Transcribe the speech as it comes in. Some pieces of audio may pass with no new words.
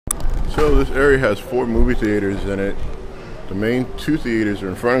So this area has 4 movie theaters in it. The main 2 theaters are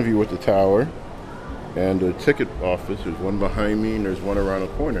in front of you with the tower, and the ticket office, there's one behind me and there's one around the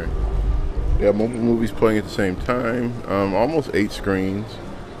corner. They have multiple movies playing at the same time, almost 8 screens,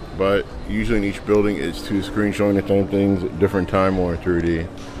 but usually in each building it's 2 screens showing the same things at different time or in 3D.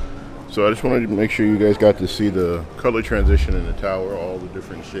 So I just wanted to make sure you guys got to see the color transition in the tower, all the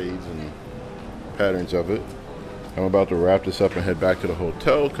different shades and patterns of it. I'm about to wrap this up and head back to the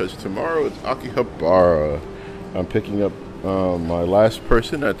hotel because tomorrow it's Akihabara. I'm picking up my last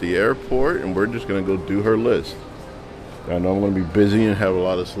person at the airport and we're just going to go do her list. I know I'm going to be busy and have a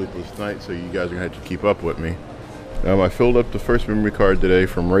lot of sleepless nights, so you guys are going to have to keep up with me. I filled up the first memory card today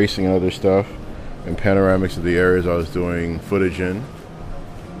from racing and other stuff and panoramics of the areas I was doing footage in.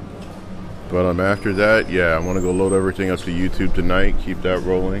 But after that, yeah, I want to go load everything up to YouTube tonight, keep that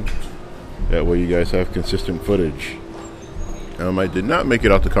rolling. That way you guys have consistent footage. I did not make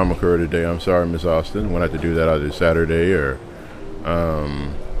it out to Kamakura today. I'm sorry, Miss Austin. We'll have to do that either Saturday or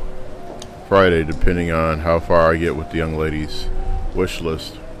Friday, depending on how far I get with the young lady's wish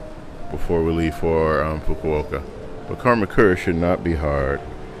list before we leave for Fukuoka. But Kamakura should not be hard.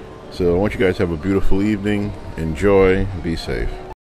 So I want you guys to have a beautiful evening. Enjoy. Be safe.